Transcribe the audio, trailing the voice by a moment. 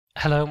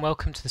Hello and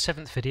welcome to the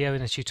 7th video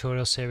in the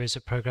tutorial series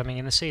of programming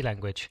in the C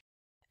language.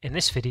 In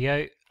this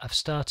video I've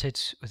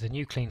started with a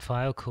new clean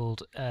file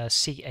called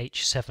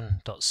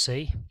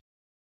ch7.c,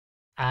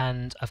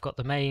 and I've got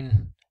the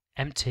main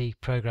empty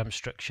program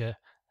structure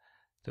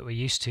that we're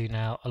used to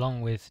now,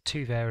 along with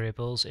two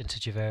variables,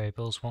 integer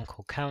variables, one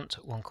called count,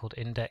 one called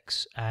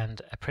index,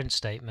 and a print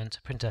statement,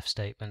 a printf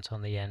statement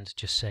on the end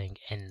just saying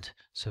end,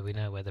 so we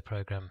know where the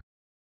program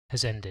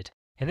has ended.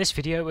 In this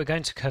video we're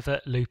going to cover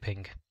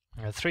looping.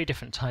 There are three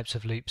different types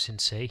of loops in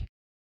C,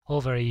 all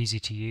very easy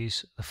to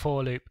use: the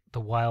for loop, the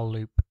while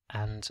loop,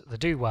 and the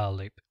do while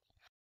loop.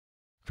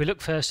 If we look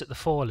first at the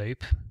for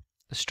loop,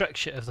 the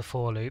structure of the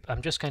for loop,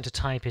 I'm just going to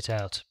type it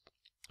out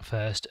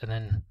first and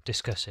then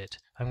discuss it.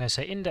 I'm going to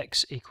say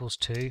index equals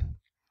 2,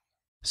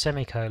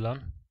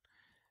 semicolon,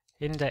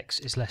 index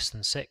is less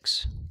than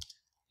 6,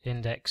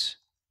 index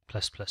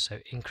plus plus, so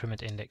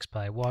increment index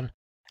by 1,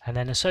 and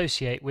then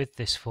associate with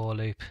this for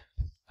loop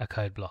a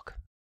code block.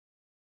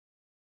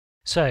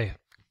 So,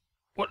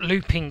 what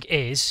looping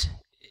is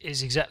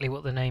exactly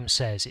what the name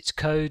says. It's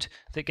code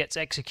that gets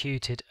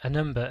executed a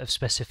number of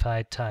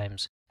specified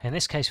times. In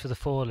this case, for the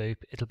for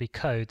loop, it'll be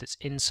code that's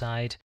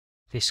inside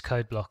this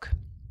code block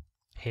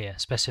here,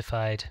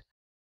 specified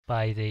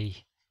by the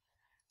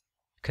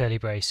curly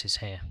braces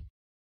here.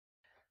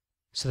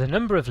 So the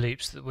number of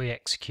loops that we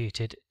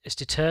executed is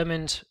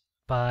determined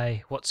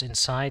by what's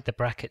inside the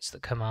brackets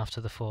that come after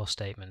the for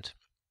statement.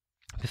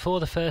 Before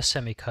the first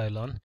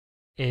semicolon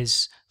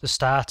is the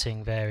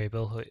starting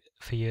variable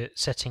for your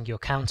setting your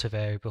counter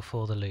variable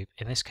for the loop.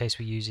 In this case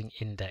we're using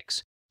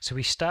index. So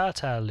we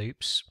start our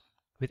loops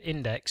with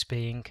index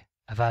being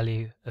a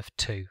value of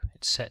 2.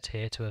 It's set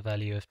here to a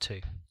value of 2.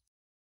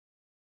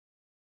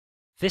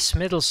 This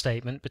middle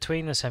statement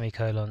between the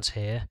semicolons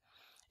here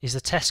is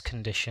the test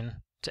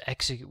condition to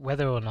execute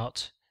whether or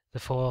not the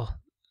for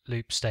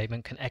loop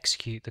statement can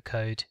execute the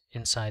code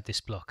inside this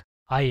block.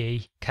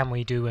 I.e., can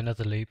we do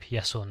another loop,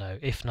 yes or no?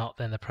 If not,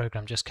 then the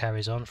program just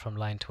carries on from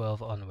line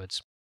 12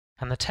 onwards.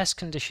 And the test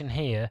condition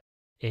here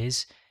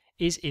is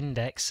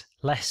index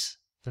less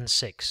than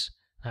 6?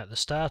 Now at the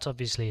start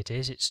obviously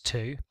it's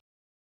 2,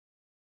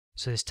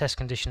 so this test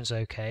condition is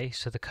okay,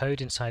 so the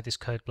code inside this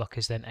code block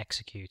is then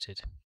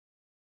executed.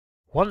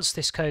 Once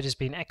this code has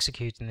been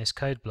executed in this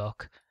code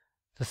block,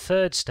 the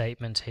third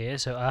statement here,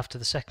 so after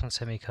the second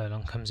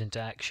semicolon, comes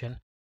into action,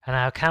 and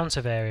our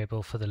counter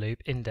variable for the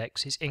loop,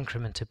 index, is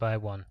incremented by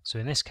 1, so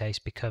in this case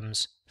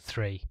becomes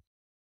 3.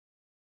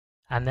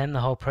 And then the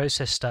whole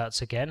process starts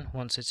again.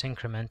 Once it's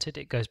incremented,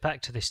 it goes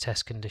back to this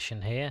test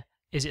condition here.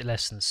 Is it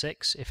less than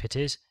 6? If it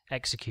is,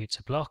 executes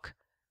a block,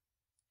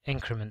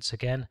 increments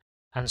again,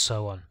 and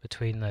so on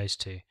between those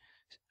two.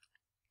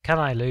 Can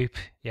I loop?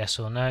 Yes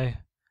or no?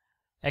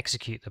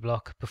 Execute the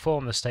block,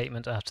 perform the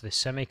statement after this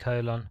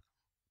semicolon,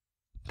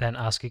 then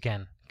ask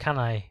again, can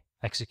I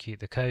execute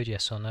the code?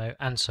 Yes or no?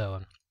 And so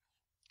on.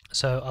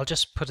 So I'll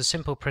just put a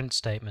simple print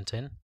statement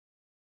in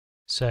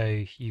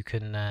so you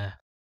can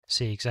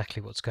see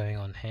exactly what's going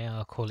on here.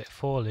 I'll call it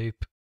for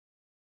loop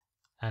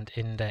and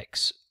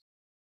index,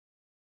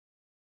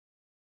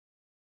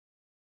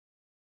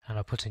 and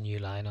I'll put a new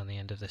line on the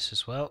end of this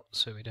as well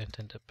so we don't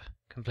end up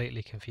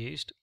completely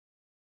confused,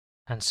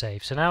 and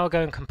save. So now I'll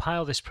go and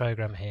compile this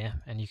program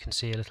here and you can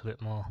see a little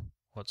bit more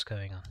what's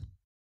going on.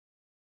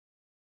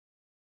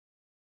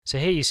 So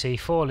here you see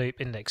for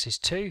loop index is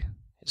 2,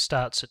 it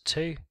starts at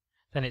 2,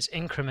 then it's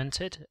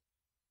incremented.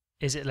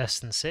 Is it less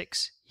than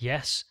 6?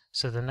 Yes.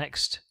 So the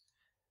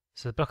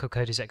block of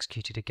code is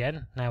executed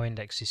again. Now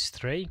index is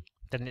 3,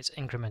 then it's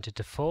incremented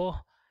to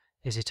 4.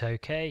 Is it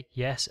okay?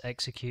 Yes,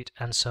 execute,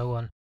 and so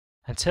on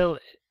until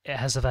it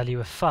has the value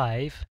of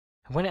 5.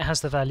 And when it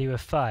has the value of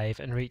 5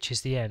 and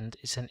reaches the end,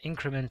 it's then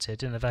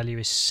incremented and the value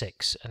is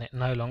 6, and it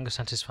no longer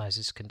satisfies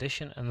its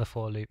condition and the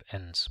for loop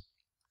ends.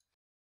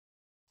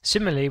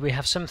 Similarly, we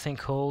have something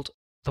called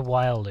the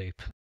while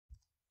loop.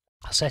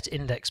 I'll set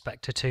index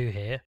back to 2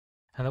 here,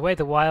 and the way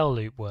the while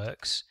loop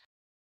works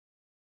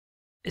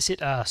is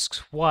it asks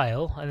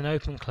while, and then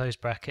open close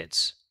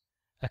brackets,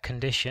 a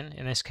condition,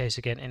 in this case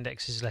again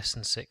index is less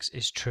than 6,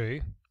 is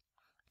true.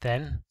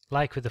 Then,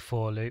 like with the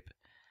for loop,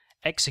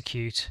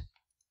 execute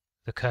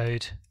the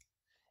code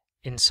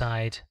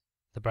inside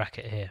the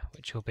bracket here,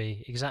 which will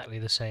be exactly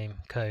the same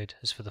code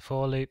as for the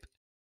for loop,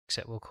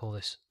 except we'll call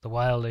this the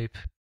while loop.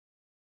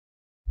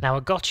 Now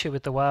a gotcha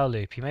with the while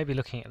loop, you may be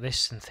looking at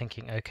this and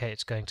thinking, okay,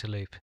 it's going to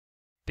loop.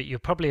 But you'll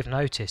probably have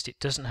noticed it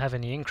doesn't have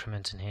any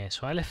increment in here.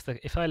 So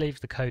if I leave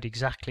the code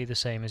exactly the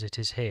same as it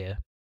is here,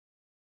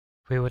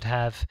 we would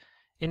have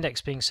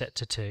index being set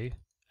to 2,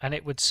 and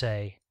it would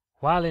say,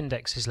 while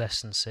index is less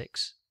than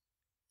 6,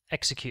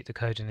 execute the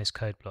code in this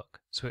code block.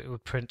 So it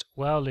would print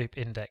while loop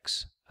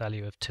index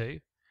value of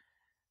 2,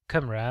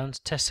 come around,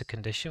 test the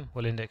condition,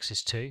 well index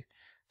is 2,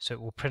 so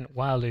it will print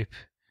while loop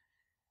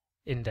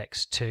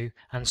index 2,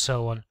 and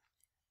so on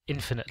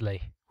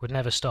infinitely. Would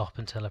never stop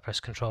until I press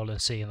Ctrl and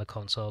C in the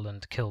console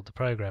and killed the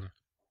program.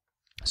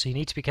 So you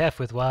need to be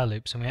careful with while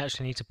loops, and we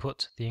actually need to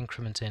put the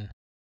increment in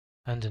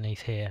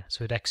underneath here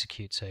so it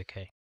executes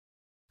okay.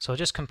 So I'll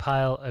just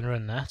compile and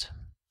run that,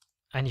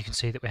 and you can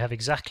see that we have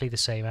exactly the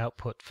same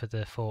output for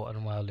the for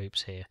and while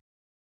loops here.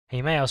 And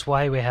you may ask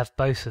why we have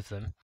both of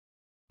them.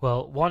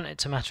 Well, one,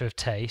 it's a matter of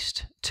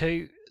taste.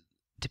 Two,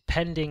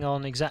 depending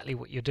on exactly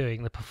what you're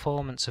doing, the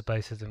performance of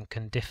both of them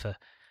can differ,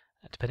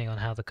 depending on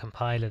how the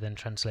compiler then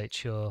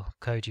translates your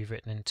code you've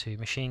written into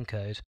machine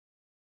code.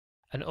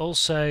 And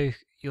also,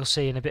 you'll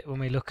see in a bit when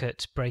we look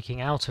at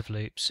breaking out of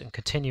loops and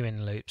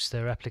continuing loops,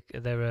 there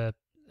are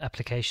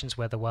applications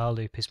where the while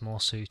loop is more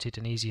suited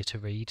and easier to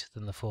read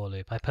than the for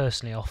loop. I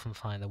personally often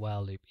find the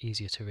while loop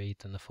easier to read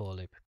than the for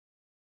loop.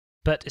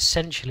 But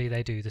essentially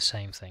they do the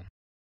same thing.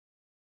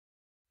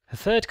 The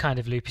third kind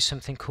of loop is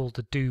something called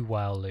the do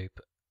while loop,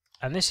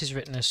 and this is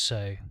written as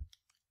so.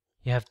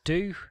 You have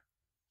do,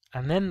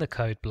 and then the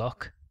code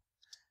block,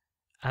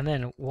 and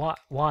then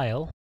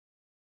while,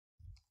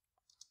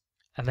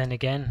 and then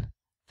again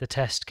the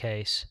test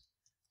case,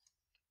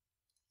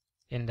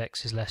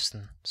 index is less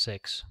than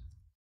 6.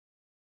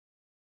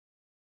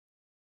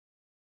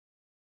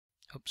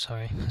 Oops,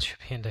 sorry, that should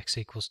be index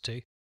equals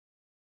 2.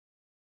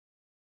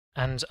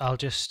 And I'll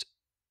just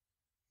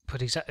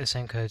put exactly the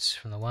same codes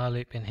from the while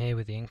loop in here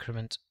with the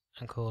increment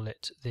and call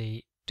it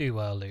the do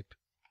while loop.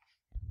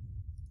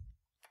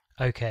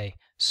 Okay,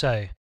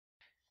 so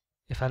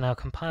if I now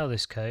compile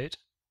this code,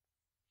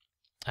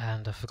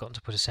 and I've forgotten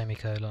to put a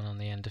semicolon on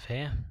the end of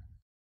here,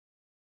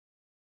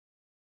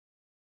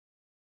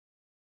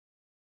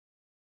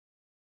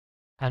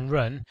 and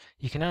run,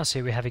 you can now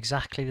see we have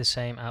exactly the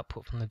same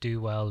output from the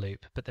do while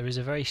loop, but there is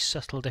a very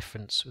subtle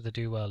difference with the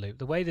do while loop.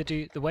 The way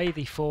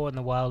the for and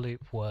the while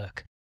loop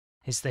work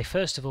is they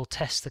first of all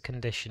test the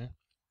condition.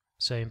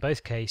 So in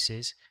both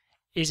cases,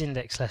 is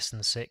index less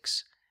than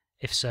 6?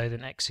 If so,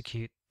 then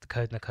execute the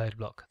code in the code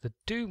block. The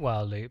do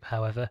while loop,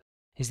 however,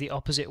 is the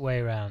opposite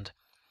way around.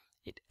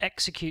 It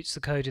executes the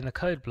code in the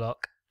code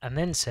block and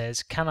then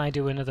says, can I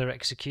do another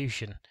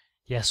execution?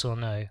 Yes or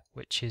no,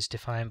 which is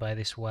defined by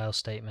this while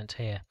statement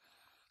here.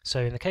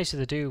 So in the case of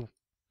the do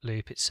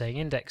loop, it's saying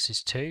index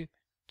is 2,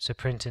 so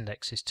print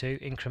index is 2,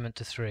 increment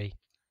to 3.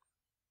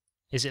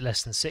 Is it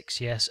less than 6?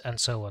 Yes, and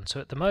so on.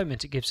 So at the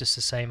moment it gives us the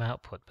same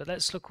output, but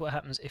let's look what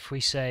happens if we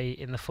say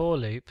in the for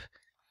loop,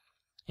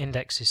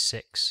 index is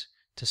 6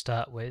 to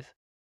start with,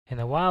 in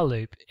the while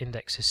loop,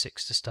 index is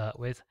 6 to start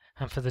with,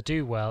 and for the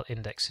do while,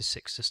 index is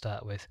 6 to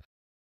start with.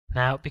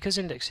 Now, because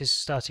index is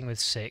starting with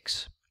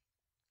 6,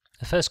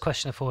 the first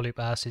question the for loop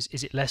asks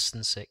is it less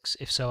than 6?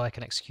 If so, I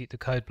can execute the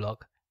code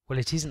block. Well,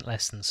 it isn't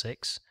less than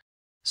 6,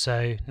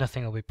 so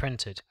nothing will be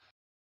printed.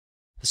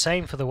 The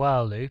same for the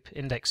while loop,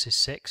 index is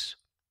 6.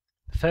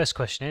 The first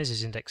question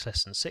is index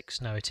less than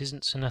 6? No, it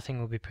isn't, so nothing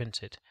will be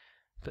printed.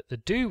 But the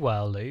do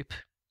while loop,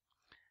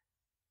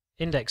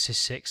 index is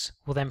 6,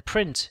 will then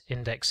print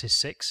index is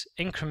 6,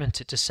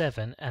 increment it to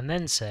 7, and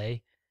then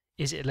say,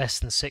 is it less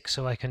than 6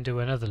 so I can do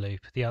another loop?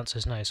 The answer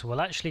is no, so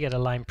we'll actually get a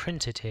line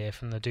printed here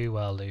from the do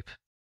while loop.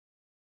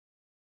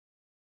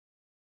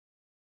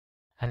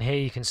 And here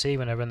you can see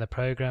when I run the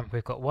program,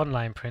 we've got one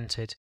line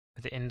printed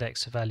with the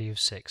index value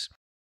of 6.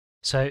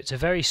 So it's a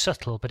very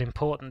subtle but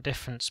important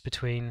difference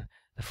between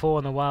the for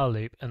and the while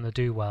loop and the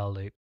do while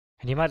loop.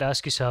 And you might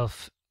ask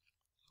yourself,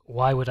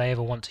 why would I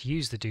ever want to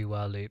use the do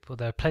while loop? Well,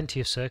 there are plenty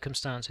of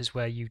circumstances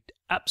where you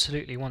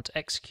absolutely want to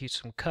execute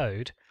some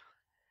code,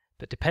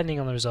 but depending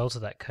on the result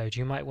of that code,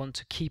 you might want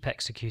to keep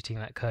executing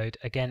that code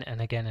again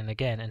and again and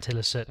again until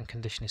a certain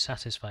condition is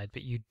satisfied,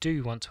 but you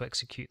do want to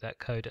execute that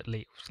code at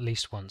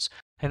least once.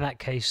 In that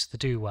case, the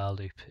do while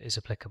loop is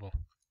applicable.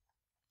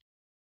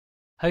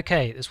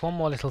 Okay, there's one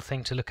more little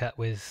thing to look at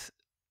with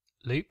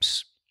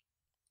loops,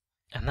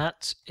 and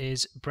that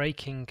is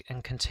breaking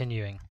and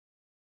continuing.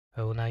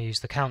 I will now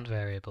use the count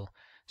variable.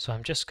 So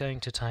I'm just going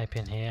to type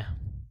in here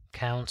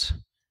count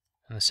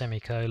and the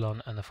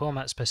semicolon and the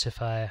format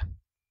specifier,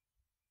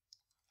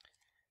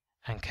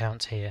 and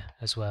count here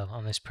as well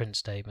on this print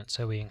statement,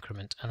 so we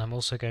increment, and I'm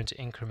also going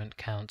to increment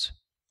count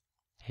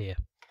here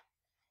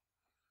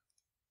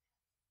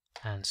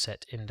and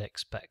set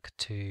index back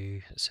to,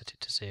 set it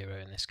to 0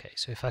 in this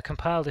case. So if I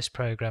compile this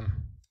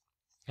program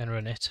and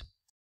run it,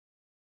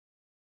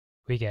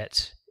 we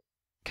get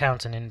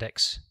count and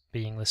index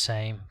being the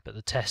same, but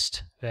the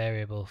test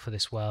variable for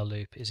this while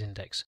loop is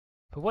index.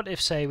 But what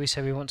if, say,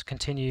 we want to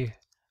continue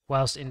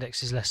whilst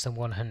index is less than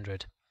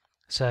 100?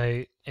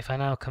 So if I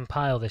now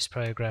compile this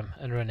program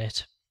and run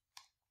it,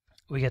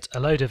 we get a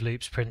load of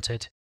loops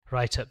printed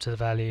right up to the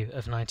value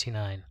of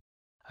 99.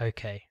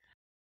 Okay.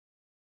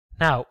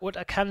 Now, what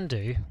I can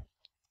do,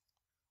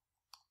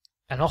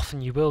 and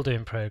often you will do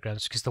in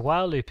programs, because the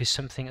while loop is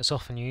something that's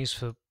often used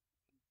for,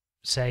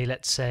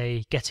 let's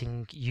say,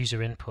 getting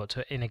user input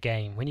in a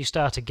game. When you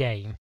start a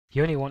game,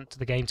 you only want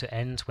the game to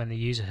end when the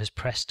user has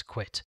pressed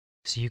quit.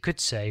 So you could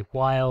say,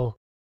 while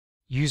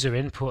user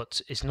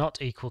input is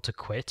not equal to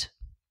quit,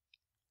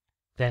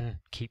 then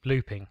keep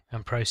looping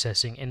and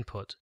processing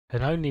input,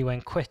 and only when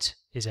quit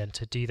is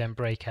entered do you then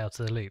break out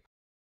of the loop.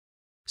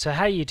 So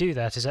how you do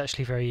that is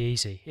actually very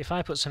easy. If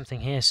I put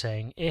something here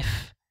saying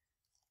if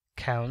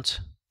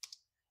count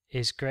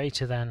is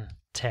greater than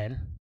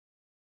 10,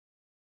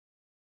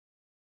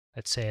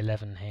 let's say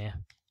 11 here,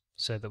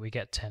 so that we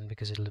get 10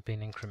 because it'll have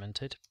been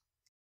incremented.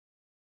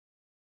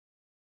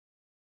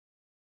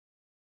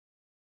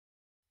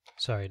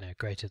 Sorry, no,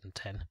 greater than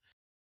 10.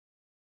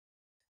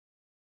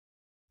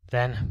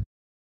 Then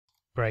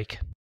break.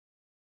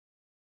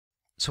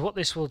 So what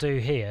this will do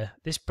here,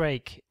 this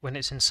break, when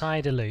it's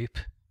inside a loop,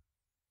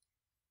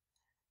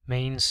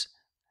 means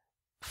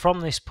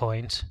from this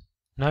point,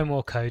 no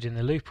more code in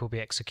the loop will be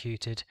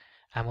executed,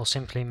 and we'll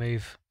simply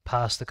move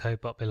past the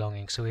code block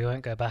belonging. So we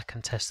won't go back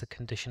and test the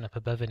condition up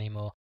above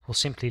anymore. We'll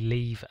simply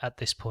leave at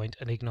this point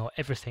and ignore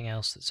everything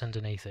else that's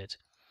underneath it.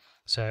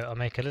 So I'll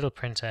make a little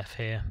printf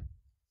here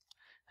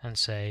and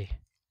say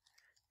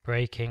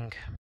breaking.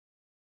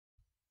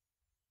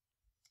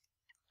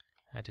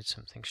 I did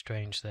something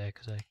strange there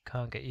because I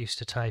can't get used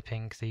to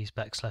typing these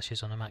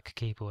backslashes on a Mac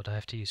keyboard. I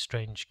have to use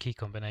strange key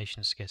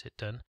combinations to get it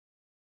done.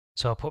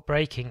 So I'll put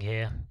breaking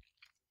here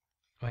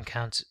when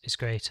count is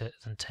greater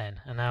than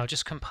 10. And now I'll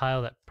just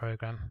compile that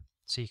program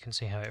so you can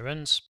see how it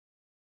runs.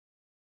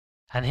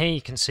 And here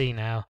you can see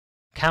now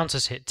count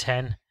has hit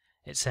 10,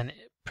 it's then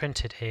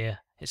printed here,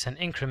 it's then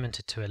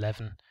incremented to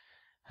 11.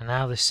 And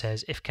now this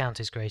says if count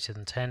is greater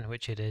than 10,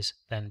 which it is,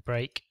 then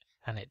break,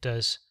 and it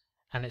does,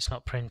 and it's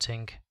not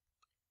printing.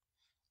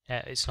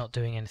 It's not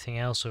doing anything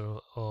else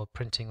or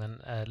printing then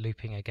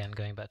looping again,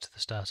 going back to the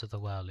start of the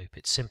while loop.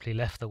 It's simply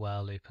left the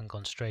while loop and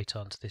gone straight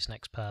on to this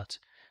next part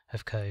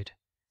of code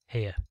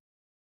here.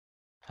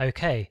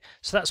 Okay,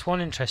 so that's one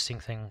interesting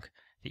thing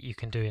that you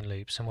can do in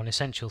loops, and one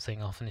essential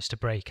thing often is to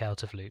break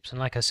out of loops. And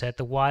like I said,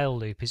 the while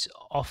loop is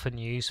often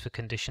used for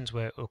conditions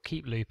where it will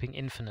keep looping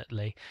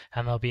infinitely,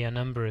 and there'll be a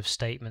number of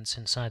statements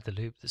inside the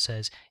loop that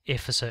says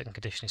if a certain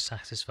condition is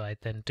satisfied,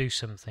 then do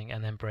something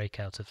and then break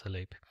out of the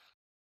loop.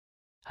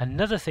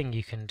 Another thing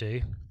you can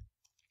do,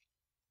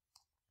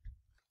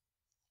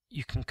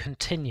 you can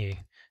continue.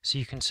 So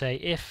you can say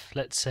if,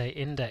 let's say,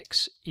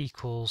 index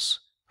equals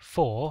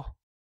 4,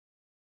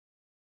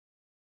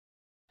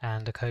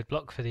 and a code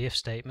block for the if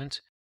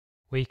statement,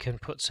 we can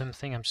put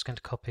something, I'm just going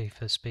to copy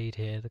for speed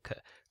here,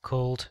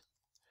 called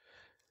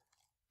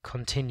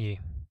continue.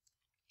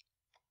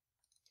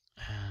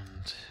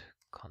 And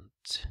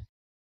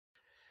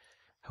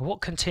what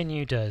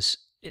continue does,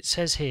 it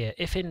says here,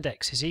 if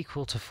index is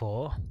equal to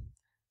 4,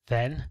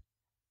 then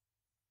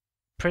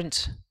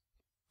print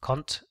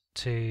cont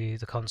to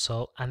the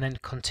console and then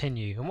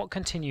continue. And what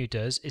continue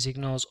does is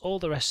ignores all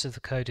the rest of the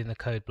code in the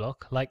code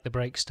block, like the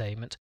break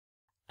statement,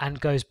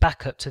 and goes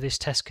back up to this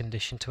test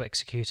condition to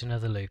execute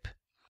another loop.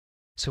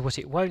 So what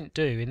it won't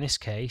do in this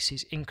case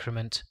is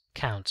increment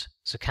count.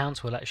 So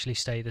count will actually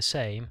stay the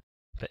same,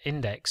 but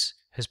index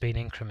has been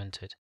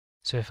incremented.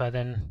 So if I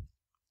then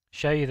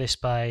show you this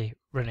by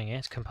running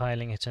it,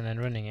 compiling it and then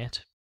running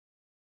it,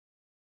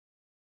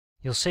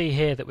 you'll see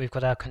here that we've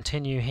got our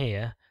continue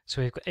here.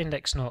 So we've got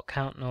index 0,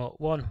 count 0,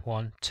 1,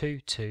 1, 2,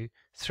 2,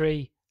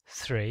 3,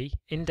 3.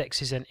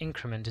 Index is then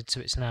incremented, so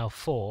it's now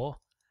 4.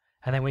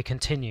 And then we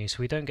continue, so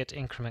we don't get to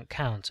increment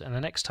count. And the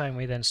next time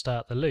we then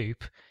start the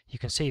loop, you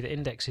can see that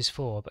index is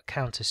 4, but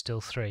count is still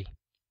 3.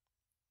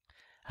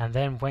 And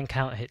then when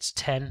count hits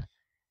 10,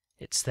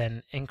 it's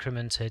then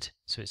incremented,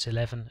 so it's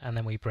 11, and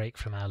then we break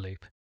from our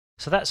loop.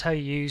 So that's how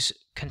you use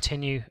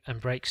continue and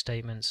break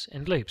statements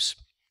in loops.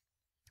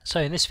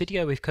 So in this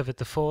video we've covered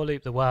the for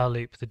loop, the while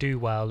loop, the do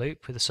while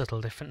loop, with a subtle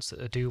difference that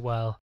the do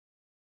while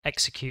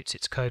executes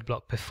its code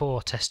block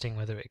before testing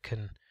whether it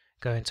can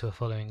go into a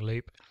following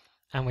loop.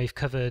 And we've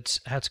covered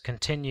how to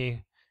continue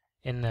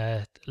in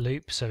the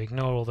loop, so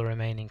ignore all the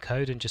remaining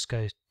code and just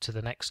go to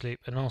the next loop,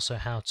 and also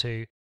how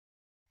to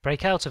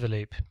break out of a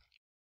loop.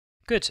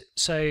 Good,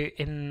 so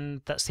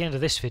that's the end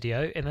of this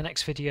video. In the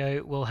next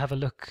video we'll have a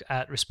look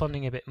at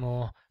responding a bit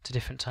more to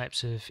different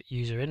types of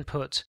user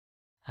input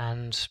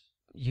and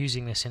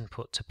using this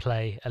input to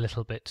play a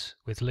little bit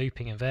with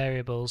looping and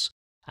variables,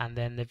 and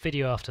then the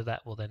video after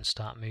that will then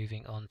start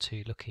moving on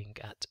to looking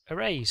at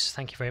arrays.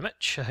 Thank you very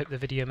much. I hope the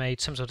video made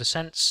some sort of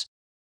sense,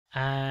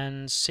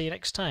 and see you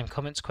next time.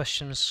 Comments,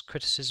 questions,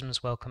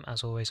 criticisms welcome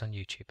as always on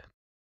YouTube.